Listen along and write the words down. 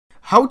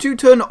How to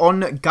turn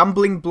on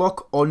gambling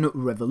block on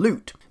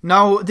Revolut.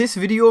 Now this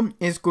video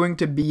is going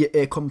to be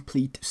a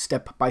complete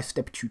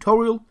step-by-step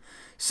tutorial,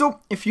 so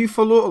if you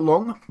follow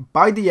along,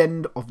 by the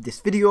end of this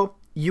video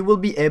you will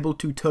be able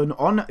to turn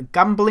on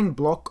gambling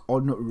block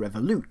on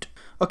Revolut.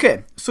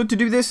 Okay, so to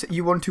do this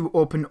you want to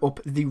open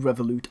up the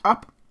Revolut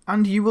app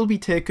and you will be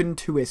taken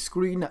to a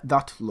screen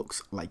that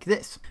looks like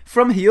this.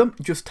 From here,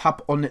 just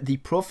tap on the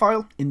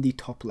profile in the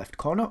top left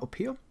corner up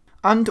here.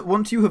 And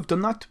once you have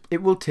done that,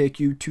 it will take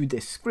you to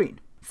this screen.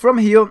 From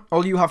here,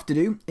 all you have to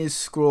do is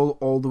scroll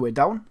all the way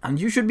down and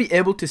you should be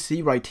able to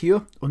see right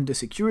here under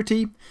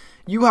security,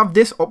 you have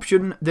this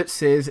option that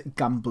says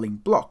gambling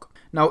block.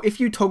 Now, if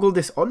you toggle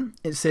this on,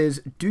 it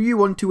says, do you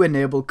want to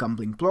enable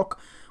gambling block?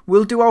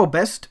 We'll do our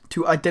best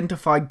to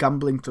identify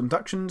gambling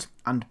transactions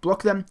and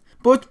block them,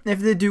 but if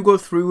they do go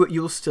through,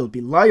 you'll still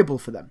be liable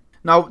for them.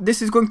 Now,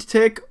 this is going to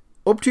take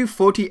up to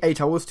 48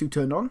 hours to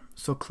turn on,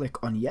 so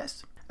click on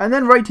yes. And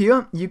then right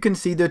here, you can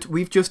see that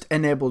we've just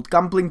enabled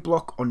gambling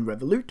block on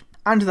Revolut,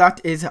 and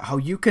that is how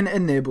you can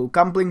enable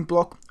gambling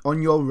block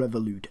on your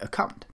Revolut account.